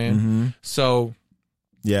what I'm saying? So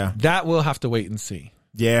that we'll have to wait and see.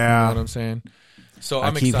 Yeah. You know what I'm saying? So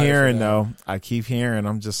I keep hearing though. I keep hearing.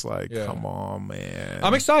 I'm just like, come on, man.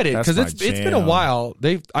 I'm excited because it's been a while.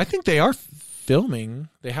 I think they are filming.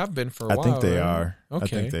 They have been for a while. I think they are. Okay. I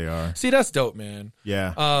think they are. See, that's dope, man.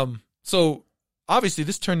 Yeah. So obviously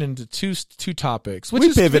this turned into two topics.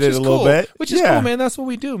 We pivoted a little bit. Which is cool, man. That's what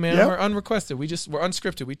we do, man. We're unrequested. We're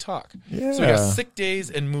unscripted. We talk. Yeah. So we got sick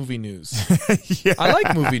days and movie news. I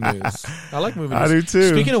like movie news. I do too.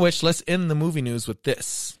 Speaking of which, let's end the movie news with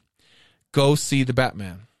this. Go see The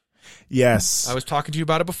Batman. Yes. I was talking to you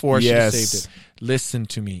about it before. I should have saved it. Listen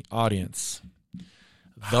to me, audience.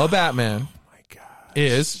 The Batman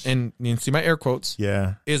is, and you can see my air quotes,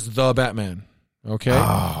 is The Batman. Okay?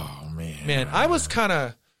 Oh, man. Man, I was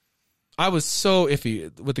so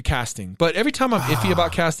iffy with the casting. But every time I'm iffy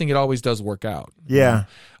about casting, it always does work out. Yeah.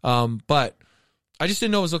 But I just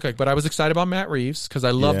didn't know what it was look like. But I was excited about Matt Reeves because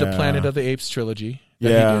I love the Planet of the Apes trilogy that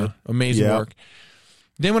he did. Amazing work.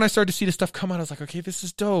 Then when I started to see the stuff come out, I was like, okay, this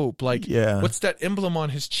is dope. Like, what's that emblem on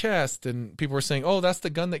his chest? And people were saying, oh, that's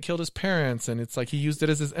the gun that killed his parents. And it's like he used it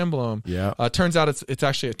as his emblem. Yeah. Turns out it's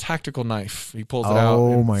actually a tactical knife. He pulls it out.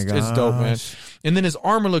 Oh, my God. It's dope, man. And then his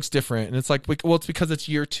armor looks different. And it's like, well, it's because it's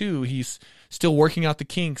year 2. He's still working out the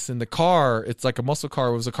kinks. And the car, it's like a muscle car.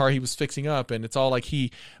 It was a car he was fixing up. And it's all like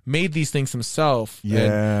he made these things himself.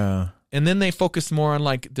 Yeah. And then they focus more on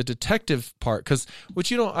like the detective part, because I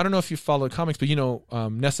don't know if you follow comics, but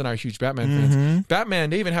Ness and I are huge Batman fans. Batman,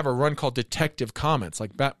 they even have a run called Detective Comics,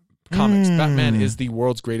 like Comics. Batman is the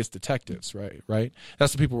world's greatest detectives, right?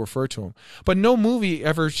 That's what people refer to him. But no movie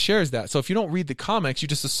ever shares that. So if you don't read the comics, you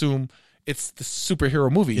just assume it's the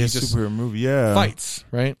superhero movie. Yeah, he just superhero movie. Yeah, fights,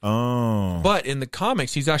 right? Oh, but in the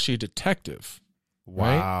comics, he's actually a detective.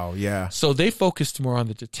 Wow. Right? Yeah. So they focused more on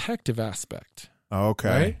the detective aspect. Okay.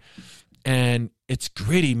 Right? And it's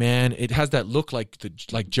gritty, man. It has that look like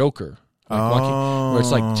Joker, where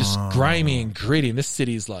it's like just grimy and gritty. And this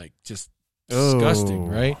city's like just disgusting,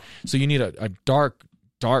 right? So you need a dark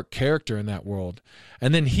character in that world.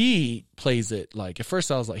 And then he plays it like, at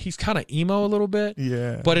first I was like, he's kind of emo a little bit,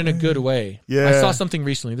 but in a good way. Yeah. I saw something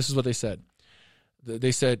recently. This is what they said.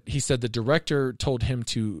 He said the director told him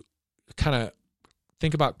to kind of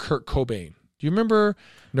think about Kurt Cobain. Do you remember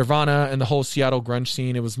Nirvana and the whole Seattle grunge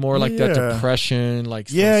scene? It was more like that depression, like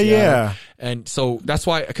yeah. And so that's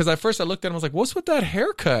why, because at first I looked at him, I was like, "What's with that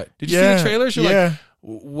haircut?" Did you see the trailers? You're like,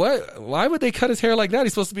 "What? Why would they cut his hair like that?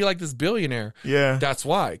 He's supposed to be like this billionaire." Yeah, that's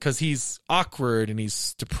why, because he's awkward and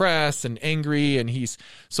he's depressed and angry, and he's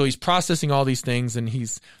processing all these things, and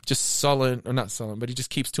he's just sullen, or not sullen, but he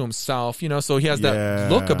just keeps to himself, you know. So he has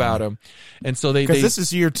that look about him, and so because this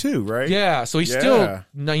is year 2, right? Yeah, so he's still,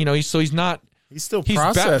 you know, he's not. He's still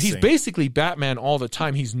processing. He's basically Batman all the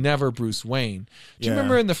time. He's never Bruce Wayne. Do you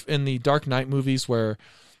remember in the Dark Knight movies where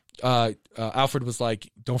Alfred was like,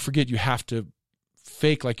 "Don't forget, you have to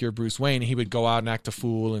fake like you're Bruce Wayne," and he would go out and act a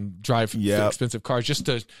fool and drive expensive cars just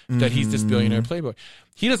to that he's this billionaire playboy.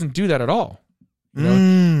 He doesn't do that at all. You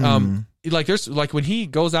know, like there's like when he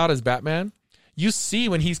goes out as Batman, you see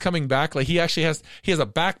when he's coming back, like he has a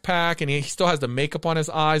backpack and he still has the makeup on his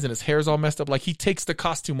eyes and his hair's all messed up. Like he takes the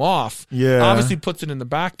costume off, obviously puts it in the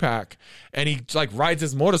backpack, and he like rides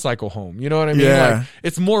his motorcycle home. You know what I mean? Like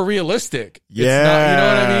it's more realistic. Yeah, it's not, you know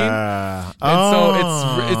what I mean? And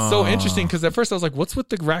so it's so interesting because at first I was like, "What's with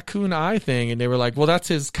the raccoon eye thing?" And they were like, "Well, that's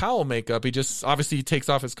his cowl makeup. He just obviously takes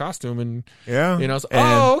off his costume and you know, so,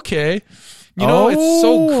 okay." You know, it's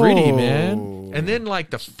so gritty, man. And then like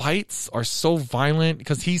the fights are so violent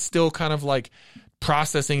because he's still kind of like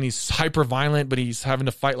processing. He's hyper violent, but he's having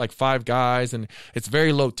to fight like 5 guys, and it's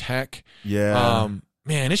very low tech. Yeah.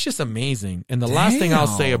 Man, it's just amazing. And the last thing I'll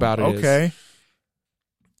say about it is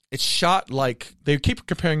it's shot like, they keep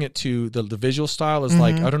comparing it to the visual style is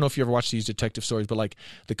like, I don't know if you ever watched these detective stories, but like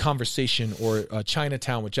The Conversation or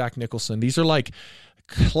Chinatown with Jack Nicholson. These are like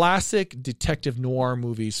classic detective noir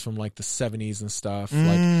movies from like the 70s and stuff,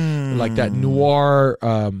 like that noir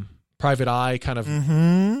Private Eye kind of I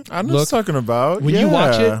know what you're talking about. When you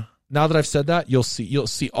watch it, now that I've said that, you'll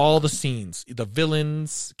see all the scenes, the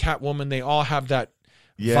villains, Catwoman, they all have that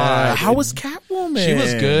vibe. How was Catwoman? She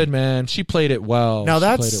was good, man. She played it well. Now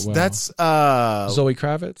that's Zoe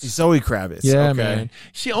Kravitz. Yeah, man.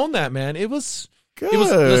 She owned that, man. It was good. It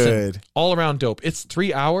was, listen, all around dope. It's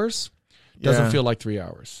 3 hours. Doesn't feel like 3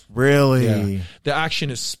 hours. Really? Yeah. The action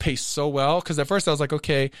is paced so well. Because at first I was like,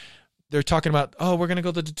 okay, they're talking about, oh, we're going to go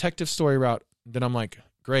the detective story route. Then I'm like,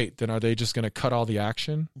 great. Then are they just going to cut all the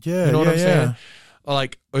action? Yeah. You know what I'm saying?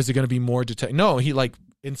 Like, or is it going to be more detective? No, he like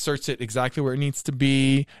inserts it exactly where it needs to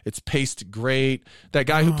be. It's paced great. That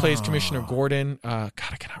guy who plays Commissioner Gordon, God,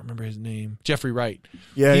 I cannot remember his name. Jeffrey Wright.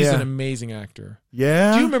 Yeah. He's an amazing actor.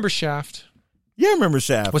 Yeah. Do you remember Shaft? Yeah, I remember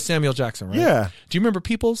Shaft. With Samuel Jackson, right? Yeah. Do you remember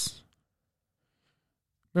Peoples?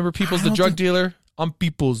 Remember Peoples, the drug dealer? I'm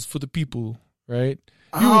Peoples for the people, right?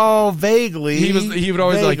 Vaguely. He would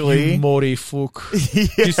always like, you more fuck.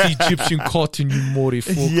 This Egyptian cotton, you more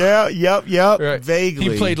fuck. Yeah, yep. Right.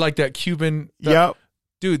 Vaguely. He played like that Cuban. Yep.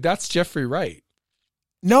 Dude, that's Jeffrey Wright.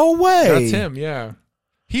 No way. That's him, yeah.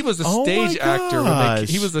 He was a stage actor.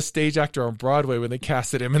 He was a stage actor on Broadway when they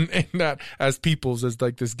casted him in that as Peoples, as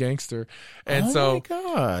like this gangster. And my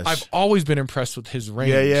gosh. I've always been impressed with his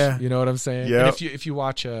range. Yeah. You know what I'm saying? Yeah. And if you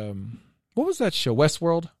watch what was that show?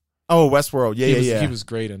 Westworld? Oh, Westworld. Yeah. He was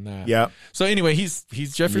great in that. Yeah. So anyway, he's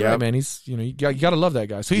Jeffrey Wright, man. He's, you know, you got to love that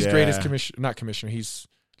guy. So he's great as not commissioner. He's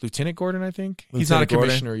Lieutenant Gordon, I think. He's not a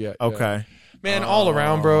commissioner yet. Okay. Man, all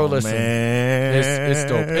around, bro. Listen, man. it's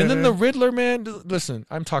dope. And then the Riddler, man. Listen,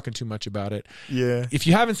 I'm talking too much about it. Yeah. If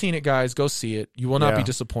you haven't seen it, guys, go see it. You will not be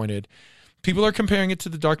disappointed. People are comparing it to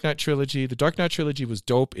the Dark Knight trilogy. The Dark Knight trilogy was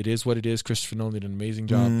dope. It is what it is. Christopher Nolan did an amazing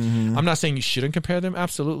job. I'm not saying you shouldn't compare them,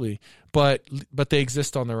 absolutely, but they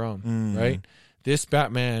exist on their own, right? This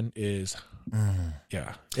Batman is,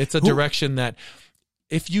 it's a direction that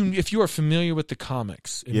if you are familiar with the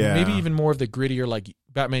comics, and maybe even more of the grittier like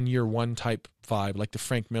Batman Year One type vibe, like the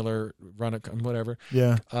Frank Miller run, whatever.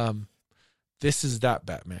 Yeah. This is that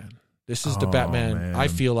Batman. This is the Batman, man. I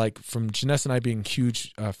feel like, from Janessa and I being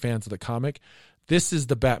huge fans of the comic, this is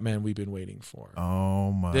the Batman we've been waiting for.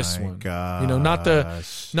 Oh my god! You know,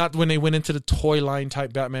 not when they went into the toy line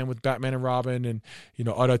type Batman with Batman and Robin and, you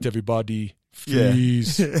know, all right everybody,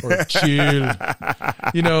 freeze or chill.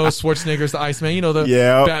 You know, Schwarzenegger's the Iceman. You know, the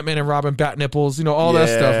Batman and Robin bat nipples. You know, all that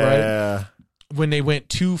stuff, right? When they went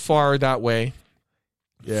too far that way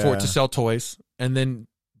for it to sell toys, and then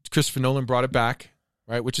Christopher Nolan brought it back.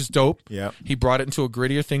 Right, which is dope. Yeah, he brought it into a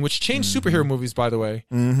grittier thing, which changed superhero movies, by the way.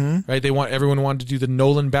 Mm-hmm. Right, everyone wanted to do the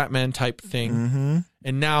Nolan Batman type thing,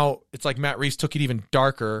 and now it's like Matt Reeves took it even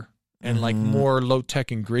darker and like more low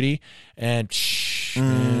tech and gritty. And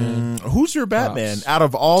who's your Batman out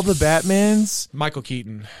of all the Batmans? Michael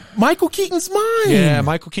Keaton. Michael Keaton's mine. Yeah,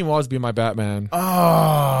 Michael Keaton will always be my Batman.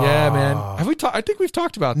 Oh, yeah, man. Have we talked? I think we've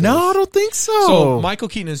talked about this. No, I don't think so. So Michael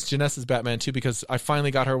Keaton is Janessa's Batman too, because I finally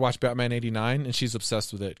got her to watch Batman '89, and she's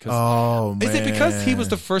obsessed with it. Oh man, is it because he was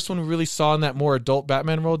the first one we really saw in that more adult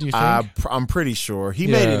Batman role? Do you think? I'm pretty sure he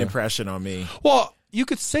made an impression on me. Well, you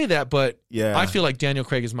could say that, but I feel like Daniel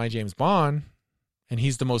Craig is my James Bond, and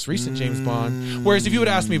he's the most recent James Bond. Whereas if you would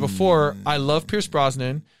ask me before, I love Pierce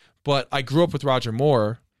Brosnan, but I grew up with Roger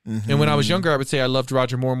Moore. And when I was younger, I would say I loved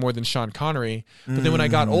Roger Moore more than Sean Connery. But then when I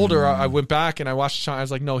got older, I went back and I watched Sean. I was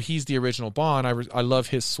like, no, he's the original Bond. I love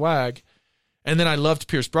his swag. And then I loved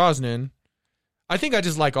Pierce Brosnan. I think I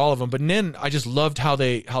just like all of them. But then I just loved how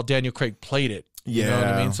Daniel Craig played it. You know what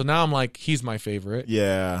I mean? So now I'm like, he's my favorite.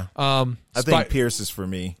 Yeah. I think Pierce is for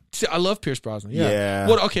me. See, I love Pierce Brosnan. Yeah.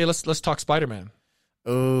 Well, okay, let's talk Spider-Man.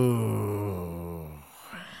 Oh.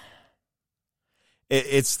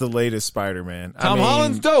 It's the latest Spider-Man. Tom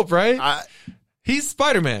Holland's dope, right? He's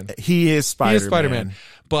Spider-Man. He is Spider-Man. He is Spider-Man.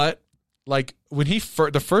 But like when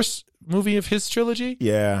the first movie of his trilogy,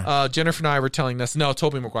 Jennifer and I were telling this, no,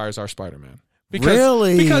 Tobey Maguire's our Spider-Man.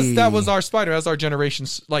 Because that was our Spider, as our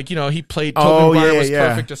generation's, like, you know, he played, Tobey Maguire was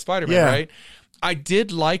perfect as Spider-Man, right? I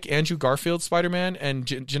did like Andrew Garfield's Spider-Man, and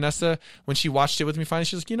Janessa, when she watched it with me finally,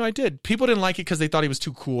 she was like, you know, I did. People didn't like it because they thought he was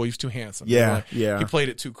too cool. He was too handsome. Yeah, He played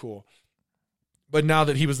it too cool. But now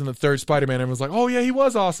that he was in the third Spider-Man, everyone was like, oh, yeah, he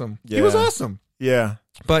was awesome. Yeah. He was awesome. Yeah.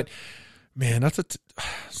 But, man,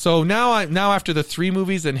 so now after the 3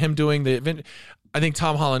 movies and him doing the event, I think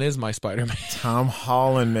Tom Holland is my Spider-Man. Tom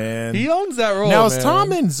Holland, man. He owns that role, now, is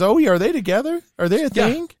Tom and Zoe, are they together? Are they a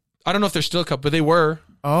thing? I don't know if they're still a couple, but they were.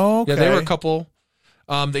 Oh, okay. Yeah, they were a couple.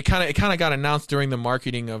 It kind of got announced during the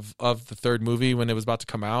marketing of the third movie when it was about to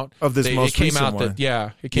come out. Of this most recent one. It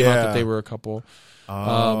came out that they were a couple.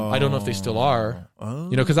 I don't know if they still are. You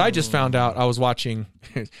know, because I just found out. I was watching.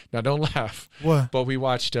 Now, don't laugh. What? But we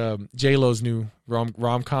watched J-Lo's new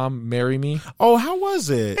rom-com, "Marry Me." Oh, how was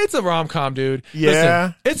it? It's a rom-com, dude. Yeah,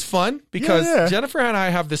 listen, it's fun because Jennifer and I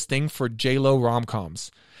have this thing for J-Lo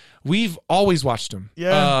rom-coms. We've always watched them.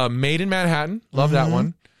 Yeah, Made in Manhattan. Love that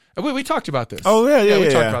one. We talked about this. Oh yeah. We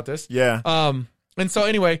talked about this. Yeah. And so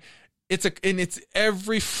anyway, it's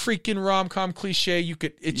every freaking rom-com cliche you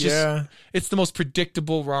could. It's the most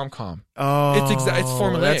predictable rom-com. Oh, it's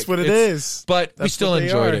formulaic. That's what it is. But we still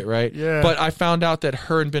enjoyed it, right? Yeah. But I found out that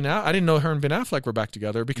I didn't know her and Ben Affleck were back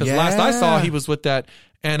together because last I saw he was with that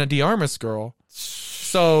Ana de Armas girl.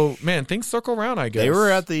 So man, things circle around. I guess they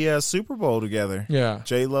were at the Super Bowl together. Yeah,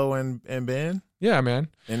 J-Lo and Ben. Yeah, man.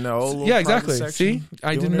 In the old exactly. section, see,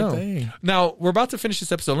 I didn't know. Thing. Now we're about to finish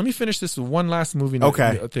this episode. Let me finish this with one last movie thing.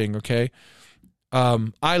 Okay.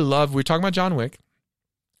 We're talking about John Wick.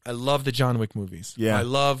 I love the John Wick movies. Yeah. I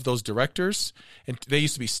love those directors, and they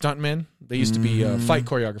used to be stuntmen. They used to be fight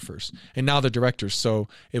choreographers, and now they're directors. So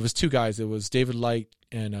it was 2 guys. It was David Light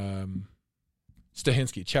and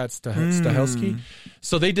Chad Stahelski.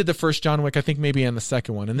 So they did the first John Wick, I think maybe, and the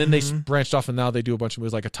second one. And then they branched off, and now they do a bunch of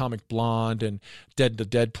movies like Atomic Blonde and the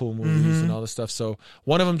Deadpool movies and all this stuff. So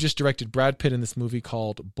one of them just directed Brad Pitt in this movie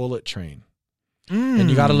called Bullet Train. And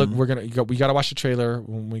you got to look, we got to watch the trailer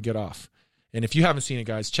when we get off. And if you haven't seen it,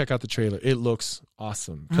 guys, check out the trailer. It looks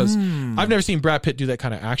awesome. Because I've never seen Brad Pitt do that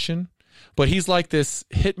kind of action. But he's like this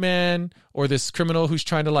hitman or this criminal who's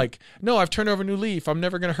trying to no, I've turned over a new leaf. I'm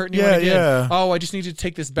never going to hurt anyone again. Yeah. Oh, I just need you to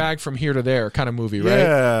take this bag from here to there kind of movie, right?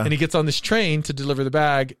 Yeah. And he gets on this train to deliver the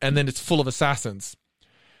bag, and then it's full of assassins.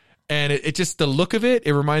 And it just, the look of it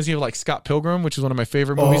reminds me of Scott Pilgrim, which is one of my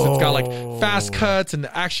favorite movies. It's got fast cuts and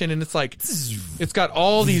the action, and it's it's got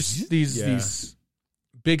all these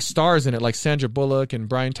big stars in it, like Sandra Bullock and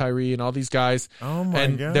Brian Tyree and all these guys. Oh my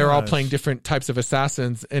and gosh. They're all playing different types of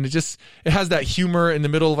assassins, and it has that humor in the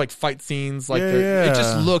middle of fight scenes. It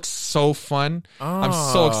just looks so fun. I'm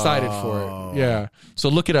so excited for it. Yeah. So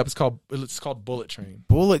look it up. It's called Bullet Train.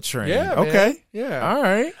 Bullet Train. Yeah. Okay. Man. Yeah. All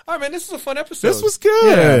right, man. This is a fun episode. This was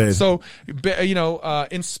good. Yeah. So,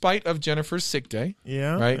 in spite of Jennifer's sick day,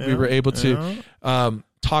 we were able to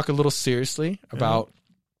talk a little seriously about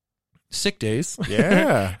Sick days.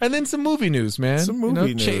 Yeah. And then some movie news, man. Some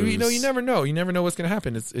movie news. You never know. You never know what's going to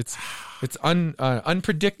happen. It's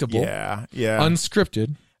unpredictable. Yeah.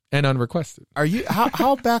 Unscripted and unrequested. Are you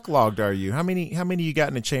how backlogged are you? How many you got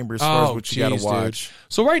in the chamber as far as what you got to watch? Dude.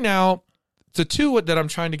 So right now, the two that I'm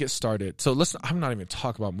trying to get started. So listen, I'm not even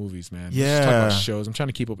talking about movies, man. Yeah. Just talking about shows. I'm trying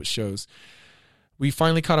to keep up with shows. We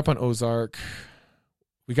finally caught up on Ozark.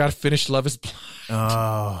 We got to finish Love is Blind.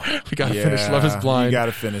 Oh, we got to finish Love is Blind. You got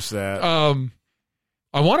to finish that.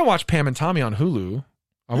 I want to watch Pam and Tommy on Hulu.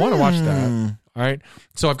 I want to watch that. All right.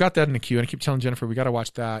 So I've got that in the queue, and I keep telling Jennifer we got to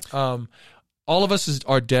watch that. All of Us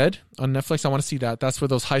Are Dead on Netflix. I want to see that. That's where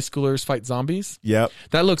those high schoolers fight zombies. Yep.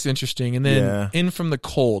 That looks interesting. And then In From the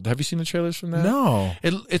Cold. Have you seen the trailers from that? No.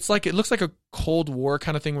 It looks like a Cold War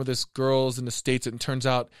kind of thing where this girl's in the States, and it turns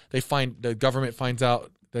out the government finds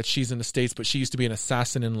out that she's in the States, but she used to be an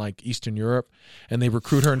assassin in like Eastern Europe, and they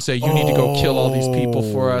recruit her and say, you need to go kill all these people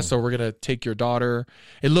for us, or we're going to take your daughter.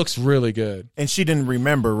 It looks really good. And she didn't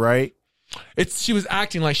remember, right? She was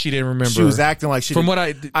acting like she didn't remember. She was acting like she from what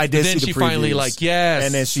I did. Then see the she previews. Finally yes,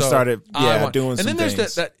 and then she started doing. And then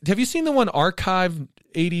there's that. Have you seen the one Archive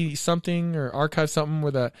 80 something or Archive something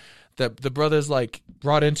where the brothers like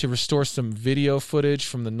brought in to restore some video footage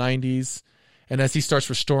from the 90s, and as he starts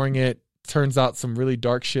restoring it, turns out some really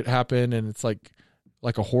dark shit happened, and it's like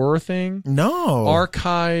a horror thing. No.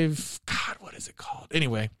 Archive. God, what is it called?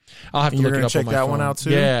 Anyway, I'll have to look it up check on my that phone. one out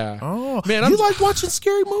too. Yeah. Oh man, you like watching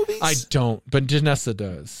scary movies? I don't, but Janessa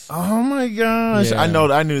does. Oh my gosh, yeah.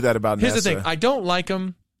 I knew that about. Here's Nessa. the thing: I don't like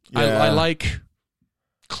them. Yeah. I like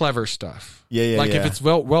clever stuff. Yeah. Like if it's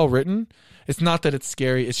well written, it's not that it's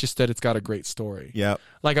scary. It's just that it's got a great story. Yep.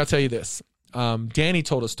 Like I'll tell you this: Danny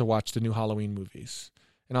told us to watch the new Halloween movies.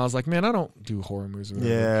 And I was like, man, I don't do horror movies.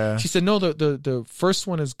 Yeah. She said, no, the first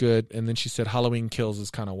one is good. And then she said Halloween Kills is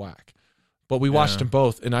kind of whack. But we watched them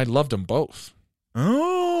both, and I loved them both.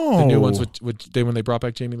 Oh. The new ones when they brought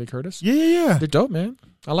back Jamie Lee Curtis. Yeah. They're dope, man.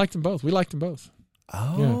 I liked them both. We liked them both.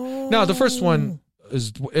 Oh. Yeah. Now, the first one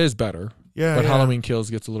is better. Yeah. But Halloween Kills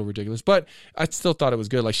gets a little ridiculous. But I still thought it was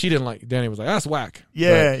good. Like, she didn't like, Danny was like, that's whack.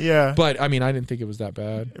 Yeah. But I mean, I didn't think it was that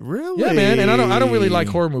bad. Really? Yeah, man. And I don't really like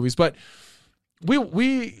horror movies, but we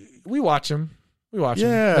watch them. We watch them.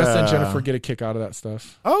 Nessa and Jennifer get a kick out of that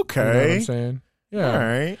stuff. Okay. You know what I'm saying? Yeah. All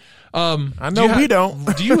right. I know we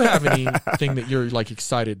don't. Do you have anything that you're like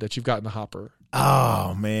excited that you've got in the hopper?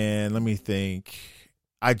 Oh man, let me think.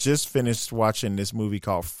 I just finished watching this movie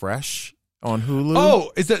called Fresh on Hulu.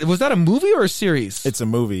 Oh, was that a movie or a series? It's a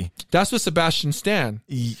movie. That's with Sebastian Stan.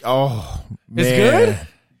 Oh, man. It's good?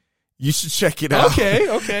 You should check it out.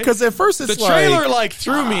 Okay. Because at first it's the trailer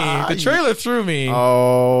threw me. The trailer threw me.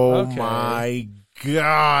 Oh my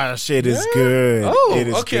gosh, it is good. Oh, it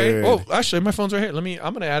is okay. good. Oh, actually, my phone's right here.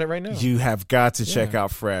 I'm gonna add it right now. You have got to check out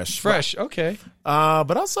Fresh. Fresh, okay.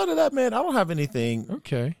 But outside of that, man, I don't have anything.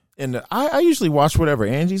 Okay. And I usually watch whatever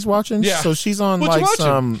Angie's watching. Yeah. So she's on like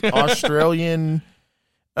some Australian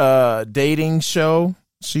dating show.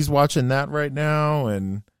 She's watching that right now,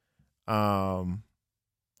 and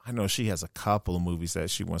I know she has a couple of movies that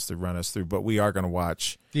she wants to run us through, but we are going to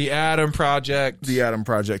watch The Adam Project.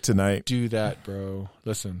 Tonight. Do that, bro.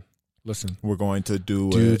 Listen. We're going to do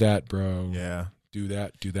that, bro. Yeah. Do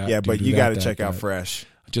that. Yeah, but you got to check out Fresh.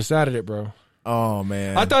 I just added it, bro. Oh,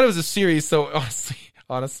 man. I thought it was a series, so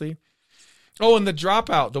honestly. Oh, and The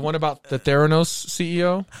Dropout, the one about the Theranos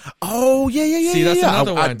CEO. Oh, yeah. See, that's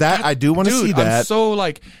another one. I do want to see that. I'm so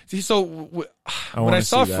like, when I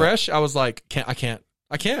saw Fresh, I was like, I can't.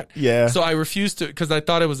 Yeah. So I refused to, because I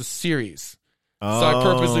thought it was a series. Oh. So I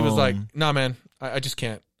purposely was like, nah, man, I just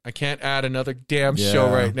can't. I can't add another damn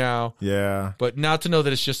show right now. Yeah. But now to know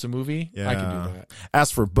that it's just a movie, I can do that.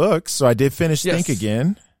 As for books, so I did finish Think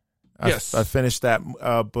Again. I finished that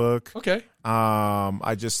book. Okay.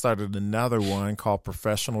 I just started another one called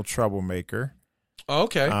Professional Troublemaker. Oh,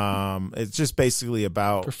 okay. It's just basically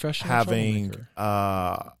about having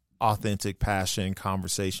authentic passion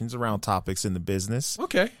conversations around topics in the business.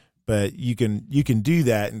 Okay. But you can do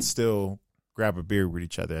that and still grab a beer with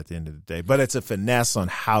each other at the end of the day. But it's a finesse on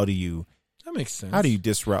how do you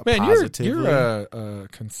disrupt positively. You're a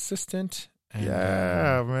consistent and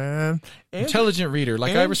man. intelligent reader.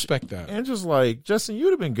 Like, I respect that. And just like, Justin, you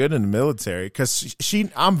would have been good in the military, because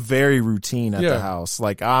I'm very routine at the house.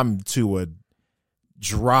 Like, I'm to a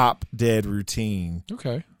drop dead routine.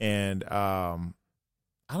 Okay. And I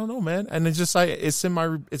don't know, man. And it's just like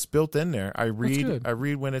it's built in there. I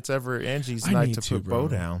read when it's ever Angie's night to put Bo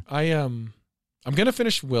down. I'm gonna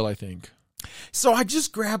finish Will, I think. So I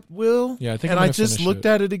just grabbed Will. Yeah, I think. And I just looked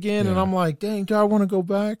at it again, and I'm like, dang, do I want to go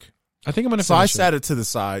back? I think I'm gonna. So I sat it to the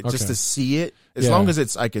side just to see it. As long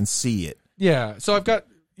as I can see it. Yeah. So I've got.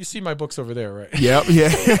 You see my books over there, right? Yep.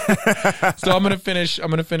 Yeah. So I'm gonna finish at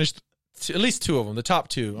least 2 of them. The top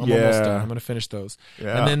 2. I'm almost done. I'm gonna finish those.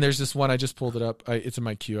 Yeah. And then there's this one I just pulled it up. It's in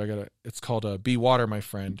my queue. It's called "Be Water, My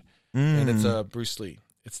Friend," and it's Bruce Lee.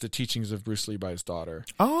 It's the teachings of Bruce Lee by his daughter.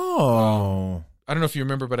 Oh. I don't know if you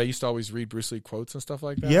remember, but I used to always read Bruce Lee quotes and stuff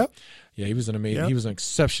like that. Yep. Yeah, he was an amazing. Yep. He was an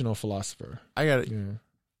exceptional philosopher. I got it.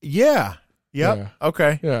 Yeah. Yep. Yeah.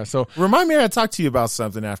 Okay. Yeah. So remind me, I talk to you about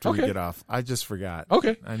something after we get off. I just forgot.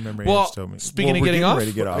 Okay. I remember. Well, told me. Speaking of getting off,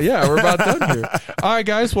 ready to get off. Yeah, we're about done here. All right,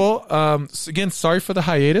 guys. Well, again, sorry for the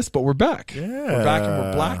hiatus, but we're back. Yeah. We're back and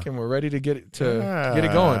we're black and we're ready to get it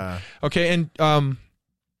going. Okay. And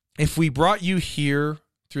if we brought you here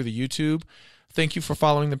through the YouTube, thank you for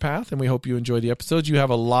following the path, and we hope you enjoy the episodes. You have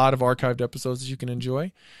a lot of archived episodes that you can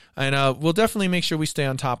enjoy, and we'll definitely make sure we stay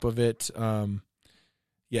on top of it.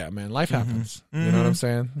 Yeah, man, life happens. Mm-hmm. You know what I'm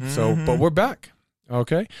saying? Mm-hmm. So, but we're back.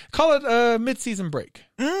 Okay, call it a mid-season break.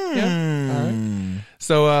 Yeah. All right.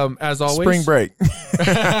 So, as always, spring break.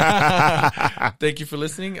 Thank you for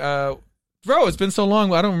listening, bro. It's been so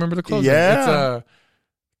long. I don't remember the closing. Yeah.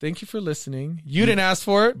 Thank you for listening. You didn't ask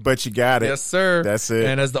for it, but you got it. Yes, sir. That's it.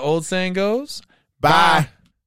 And as the old saying goes, bye.